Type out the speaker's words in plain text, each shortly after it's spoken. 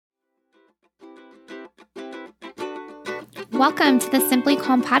Welcome to the Simply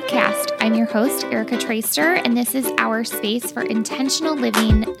Calm podcast. I'm your host, Erica Traister, and this is our space for intentional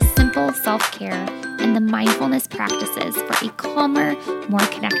living, simple self-care, and the mindfulness practices for a calmer, more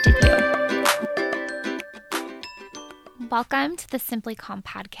connected you. Welcome to the Simply Calm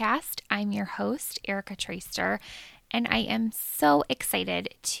podcast. I'm your host, Erica Traister, and I am so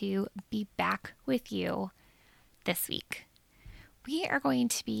excited to be back with you this week. We are going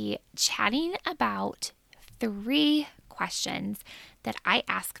to be chatting about 3 questions that I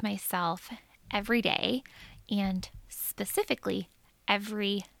ask myself every day and specifically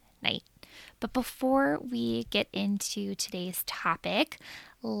every night. But before we get into today's topic,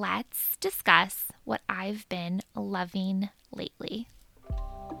 let's discuss what I've been loving lately.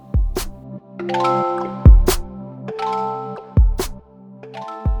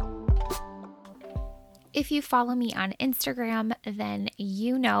 If you follow me on Instagram, then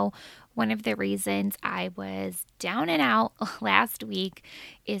you know one of the reasons I was down and out last week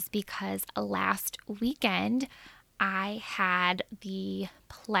is because last weekend I had the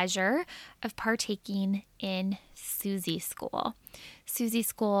pleasure of partaking in Suzy School. Suzy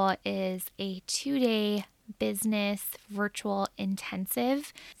School is a 2-day business virtual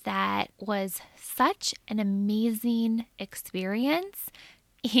intensive that was such an amazing experience.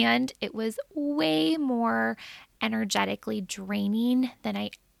 And it was way more energetically draining than I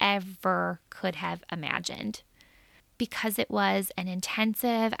ever could have imagined. Because it was an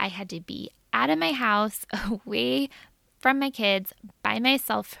intensive, I had to be out of my house, away from my kids, by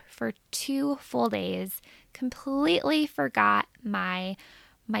myself for 2 full days, completely forgot my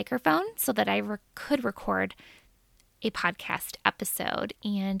microphone so that I could record a podcast episode.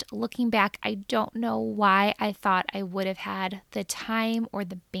 And looking back, I don't know why I thought I would have had the time or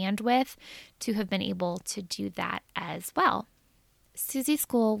the bandwidth to have been able to do that as well. Suzy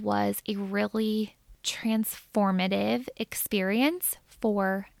School was a really transformative experience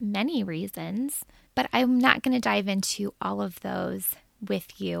for many reasons, but I'm not going to dive into all of those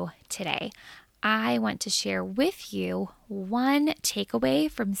with you today. I want to share with you one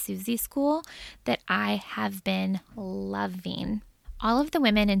takeaway from Suzy School that I have been loving. All of the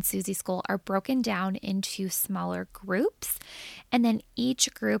women in Suzy School are broken down into smaller groups, and then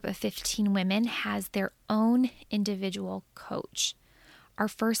each group of 15 women has their own individual coach. Our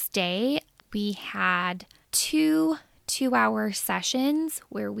first day, we had 2 2-hour sessions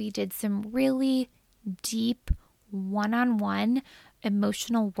where we did some really deep one-on-one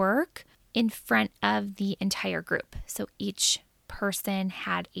emotional work in front of the entire group. So each person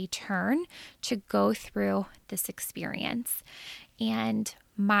had a turn to go through this experience. And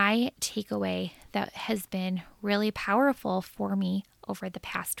my takeaway that has been really powerful for me over the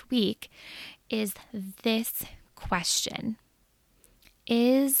past week is this question: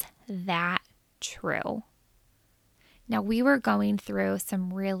 is that true? Now, we were going through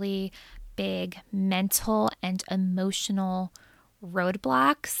some really big mental and emotional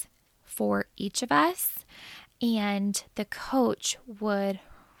roadblocks for each of us, and the coach would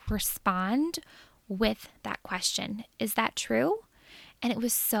respond with that question: is that true? And it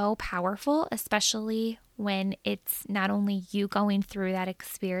was so powerful, especially when it's not only you going through that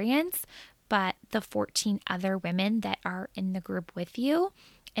experience, but the 14 other women that are in the group with you,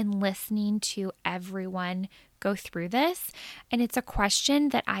 and listening to everyone go through this. And it's a question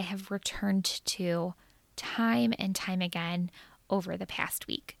that I have returned to time and time again over the past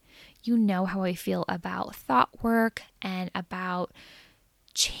week. You know how I feel about thought work and about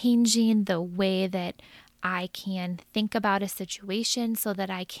changing the way that I can think about a situation so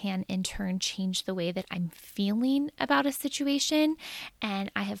that I can in turn change the way that I'm feeling about a situation.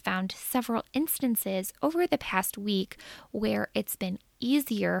 And I have found several instances over the past week where it's been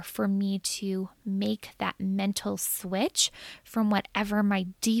easier for me to make that mental switch from whatever my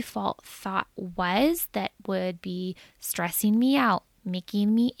default thought was that would be stressing me out,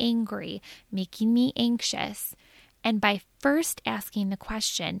 making me angry, making me anxious. And by first asking the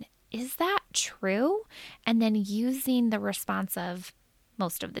question, is that true? And then using the response of,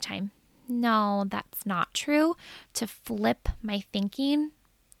 most of the time, no, that's not true, to flip my thinking,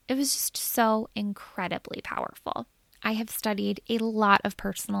 it was just so incredibly powerful. I have studied a lot of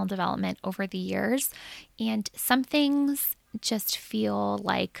personal development over the years, and some things just feel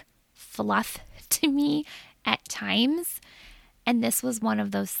like fluff to me at times. And this was one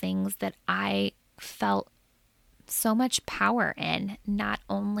of those things that I felt so much power in, not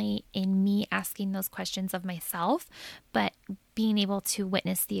only in me asking those questions of myself, but being able to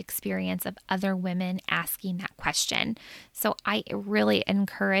witness the experience of other women asking that question. So I really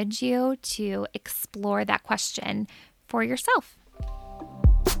encourage you to explore that question for yourself.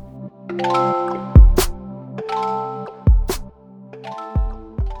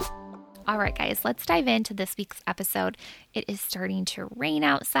 right, guys, let's dive into this week's episode. It is starting to rain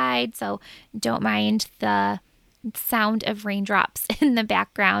outside, so don't mind the sound of raindrops in the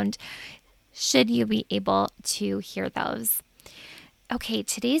background, should you be able to hear those. Okay,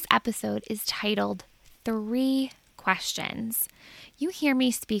 today's episode is titled 3 Questions. You hear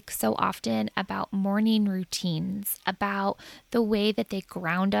me speak so often about morning routines, about the way that they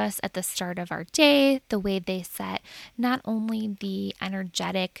ground us at the start of our day, the way they set not only the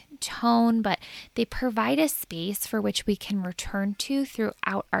energetic tone, but they provide a space for which we can return to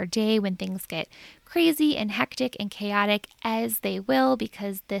throughout our day when things get crazy and hectic and chaotic, as they will,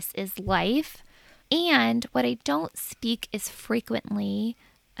 because this is life. And what I don't speak as frequently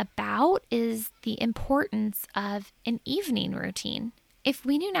about is the importance of an evening routine. If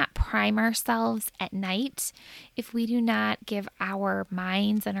we do not prime ourselves at night, if we do not give our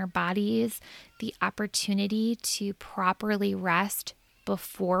minds and our bodies the opportunity to properly rest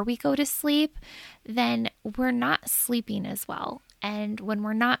before we go to sleep, then we're not sleeping as well. And when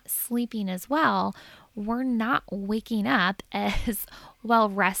we're not sleeping as well, we're not waking up as well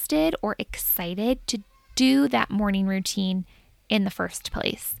rested or excited to do that morning routine in the first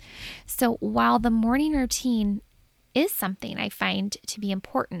place. So while the morning routine is something I find to be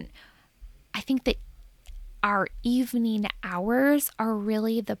important, I think that our evening hours are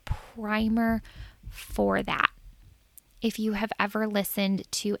really the primer for that. If you have ever listened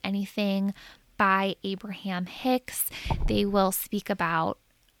to anything by Abraham Hicks, they will speak about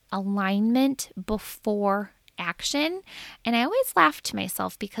alignment before action. And I always laugh to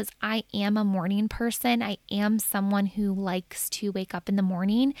myself because I am a morning person. I am someone who likes to wake up in the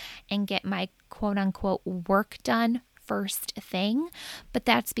morning and get my quote unquote work done first thing. But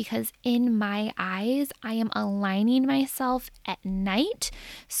that's because in my eyes, I am aligning myself at night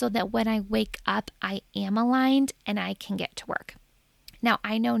so that when I wake up, I am aligned and I can get to work. Now,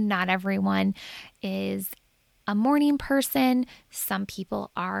 I know not everyone is a morning person. Some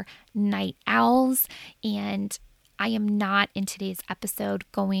people are night owls, and I am not in today's episode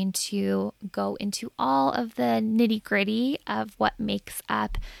going to go into all of the nitty-gritty of what makes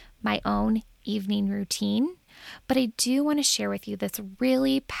up my own evening routine, but I do want to share with you this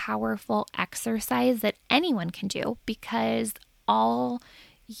really powerful exercise that anyone can do, because all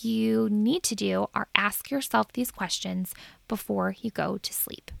you need to do are ask yourself these questions before you go to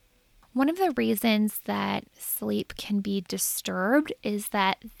sleep. One of the reasons that sleep can be disturbed is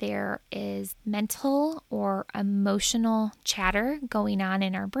that there is mental or emotional chatter going on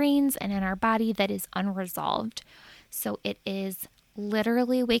in our brains and in our body that is unresolved. So it is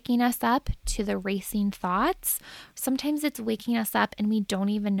literally waking us up to the racing thoughts. Sometimes it's waking us up and we don't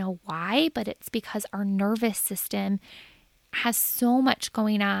even know why, but it's because our nervous system has so much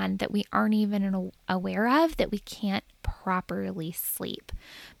going on that we aren't even aware of, that we can't properly sleep.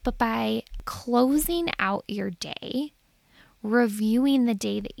 But by closing out your day, reviewing the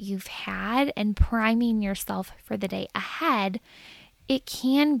day that you've had, and priming yourself for the day ahead, it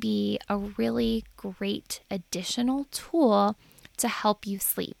can be a really great additional tool to help you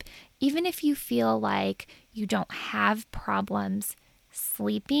sleep. Even if you feel like you don't have problems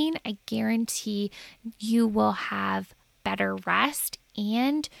sleeping, I guarantee you will have better rest,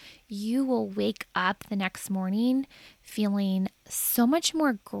 and you will wake up the next morning feeling so much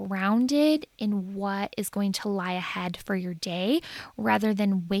more grounded in what is going to lie ahead for your day, rather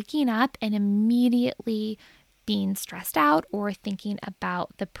than waking up and immediately being stressed out or thinking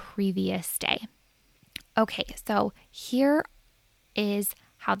about the previous day. Okay, so here is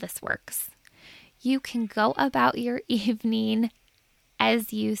how this works. You can go about your evening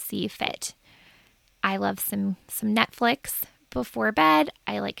as you see fit. I love some Netflix before bed.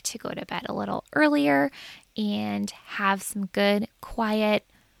 I like to go to bed a little earlier and have some good, quiet,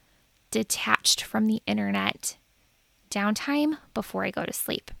 detached from the internet downtime before I go to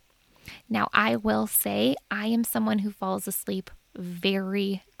sleep. Now, I will say I am someone who falls asleep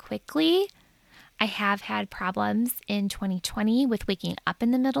very quickly. I have had problems in 2020 with waking up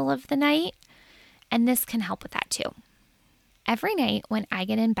in the middle of the night, and this can help with that too. Every night when I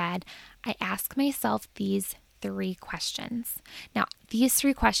get in bed, I ask myself these 3 questions. Now, these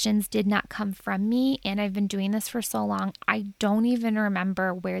 3 questions did not come from me, and I've been doing this for so long, I don't even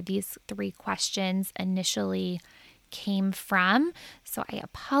remember where these 3 questions initially came from. So I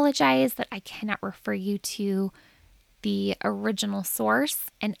apologize that I cannot refer you to the original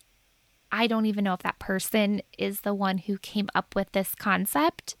source, and I don't even know if that person is the one who came up with this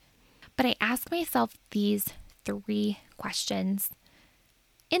concept. But I ask myself these 3 questions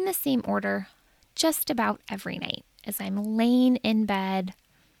in the same order just about every night as I'm laying in bed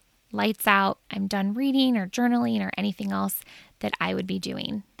lights out. I'm done reading or journaling or anything else that I would be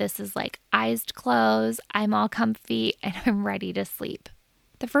doing. This is like eyes closed, I'm all comfy, and I'm ready to sleep.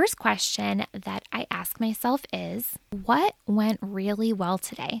 The first question that I ask myself is, what went really well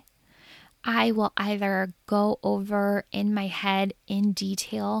today? I will either go over in my head in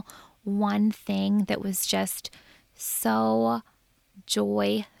detail one thing that was just so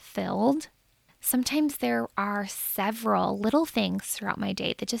joy-filled. Sometimes there are several little things throughout my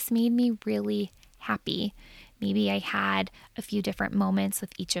day that just made me really happy. Maybe I had a few different moments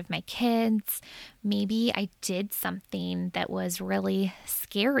with each of my kids. Maybe I did something that was really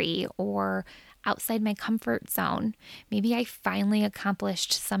scary or outside my comfort zone. Maybe I finally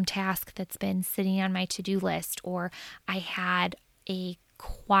accomplished some task that's been sitting on my to-do list, or I had a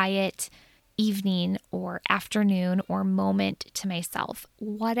quiet evening or afternoon or moment to myself.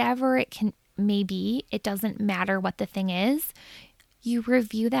 Whatever it can maybe, it doesn't matter what the thing is. You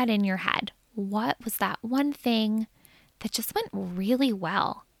review that in your head. What was that one thing that just went really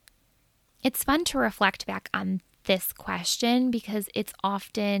well? It's fun to reflect back on this question because it's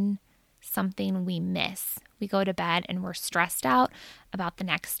often something we miss. We go to bed and we're stressed out about the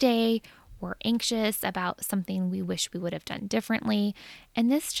next day. We're anxious about something we wish we would have done differently.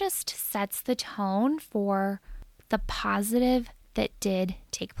 And this just sets the tone for the positive that did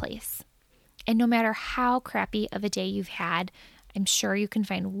take place. And no matter how crappy of a day you've had, I'm sure you can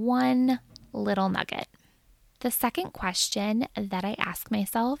find one little nugget. The second question that I ask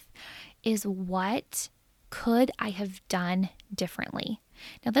myself is, what could I have done differently?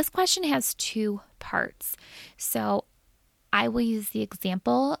 Now, this question has two parts. So I will use the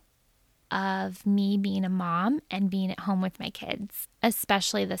example of me being a mom and being at home with my kids,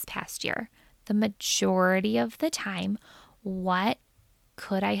 especially this past year. The majority of the time, what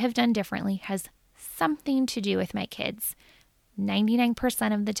could I have done differently has something to do with my kids.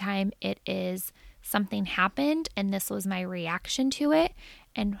 99% of the time, it is something happened and this was my reaction to it.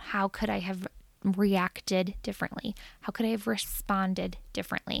 And how could I have reacted differently? How could I have responded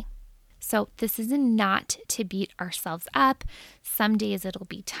differently? So this is not to beat ourselves up. Some days it'll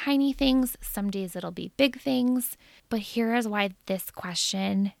be tiny things, some days it'll be big things. But here is why this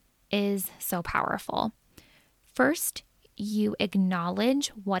question is so powerful. First, you acknowledge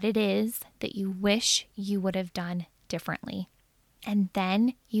what it is that you wish you would have done differently. And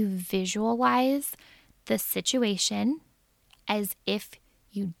then you visualize the situation as if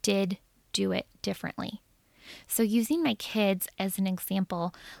you did do it differently. So using my kids as an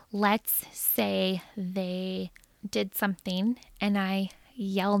example, let's say they did something and I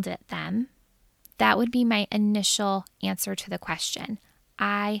yelled at them. That would be my initial answer to the question.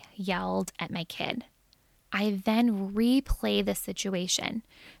 I yelled at my kid. I then replay the situation.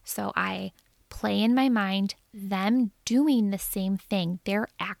 So I play in my mind them doing the same thing. Their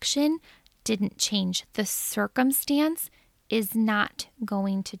action didn't change. The circumstance is not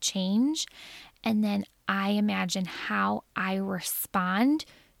going to change. And then I imagine how I respond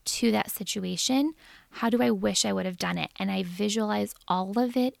to that situation. How do I wish I would have done it? And I visualize all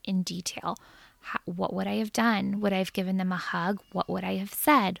of it in detail. What would I have done? Would I have given them a hug? What would I have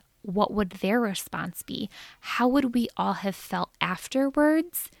said? What would their response be? How would we all have felt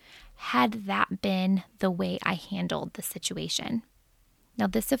afterwards had that been the way I handled the situation? Now,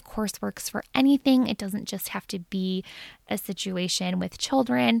 this, of course, works for anything. It doesn't just have to be a situation with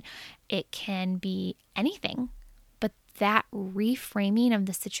children. It can be anything. But that reframing of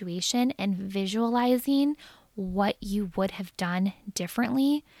the situation and visualizing what you would have done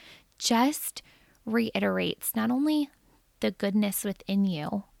differently just reiterates not only the goodness within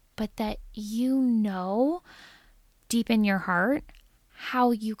you, but that you know deep in your heart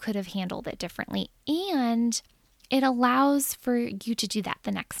how you could have handled it differently. And it allows for you to do that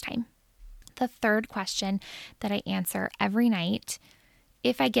the next time. The third question that I answer every night,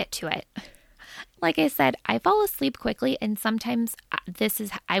 if I get to it, like I said, I fall asleep quickly, and sometimes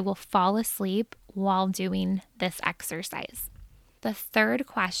I will fall asleep while doing this exercise. The third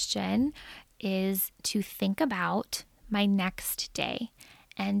question is to think about my next day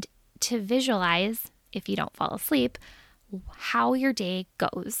and to visualize, if you don't fall asleep, how your day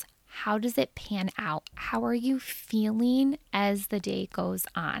goes. How does it pan out? How are you feeling as the day goes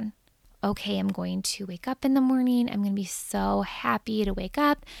on? Okay, I'm going to wake up in the morning. I'm going to be so happy to wake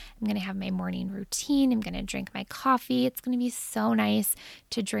up. I'm going to have my morning routine. I'm going to drink my coffee. It's going to be so nice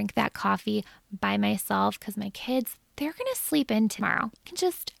to drink that coffee by myself because my kids, they're going to sleep in tomorrow.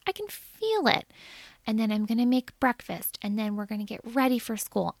 I can feel it. And then I'm going to make breakfast, and then we're going to get ready for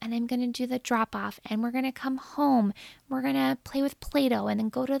school, and I'm going to do the drop off, and we're going to come home. We're going to play with Play-Doh and then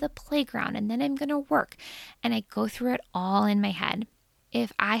go to the playground, and then I'm going to work. And I go through it all in my head.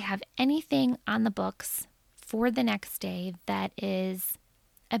 If I have anything on the books for the next day that is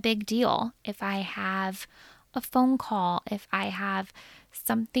a big deal, if I have a phone call, if I have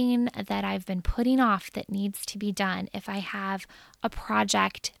something that I've been putting off that needs to be done, if I have a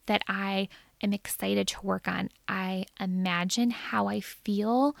project that I am excited to work on, I imagine how I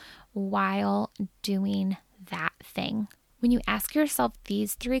feel while doing that thing. When you ask yourself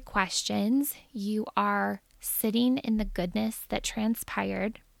these 3 questions, you are sitting in the goodness that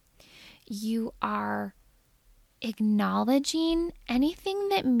transpired. You are acknowledging anything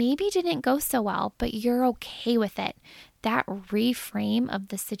that maybe didn't go so well, but you're okay with it. That reframe of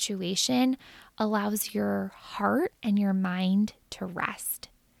the situation allows your heart and your mind to rest.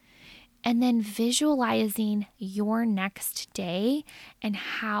 And then visualizing your next day and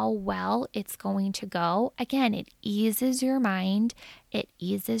how well it's going to go. Again, it eases your mind, it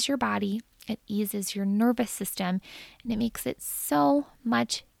eases your body, it eases your nervous system, and it makes it so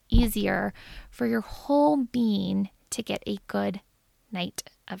much easier for your whole being to get a good night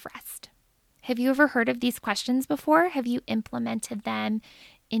of rest. Have you ever heard of these questions before? Have you implemented them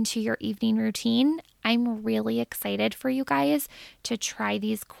into your evening routine? I'm really excited for you guys to try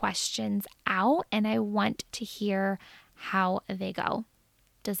these questions out, and I want to hear how they go.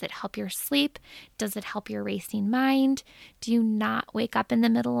 Does it help your sleep? Does it help your racing mind? Do you not wake up in the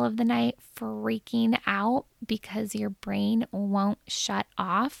middle of the night freaking out because your brain won't shut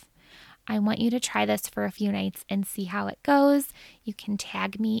off? I want you to try this for a few nights and see how it goes. You can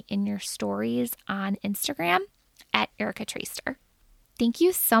tag me in your stories on Instagram at Erica Traister. Thank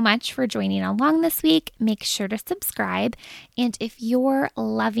you so much for joining along this week. Make sure to subscribe. And if you're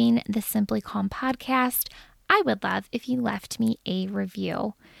loving the Simply Calm podcast, I would love if you left me a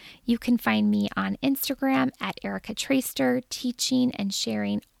review. You can find me on Instagram at Erica Traister, teaching and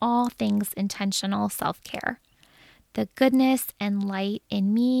sharing all things intentional self-care. The goodness and light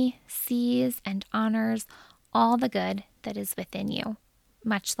in me sees and honors all the good that is within you.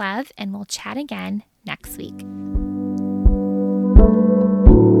 Much love, and we'll chat again next week.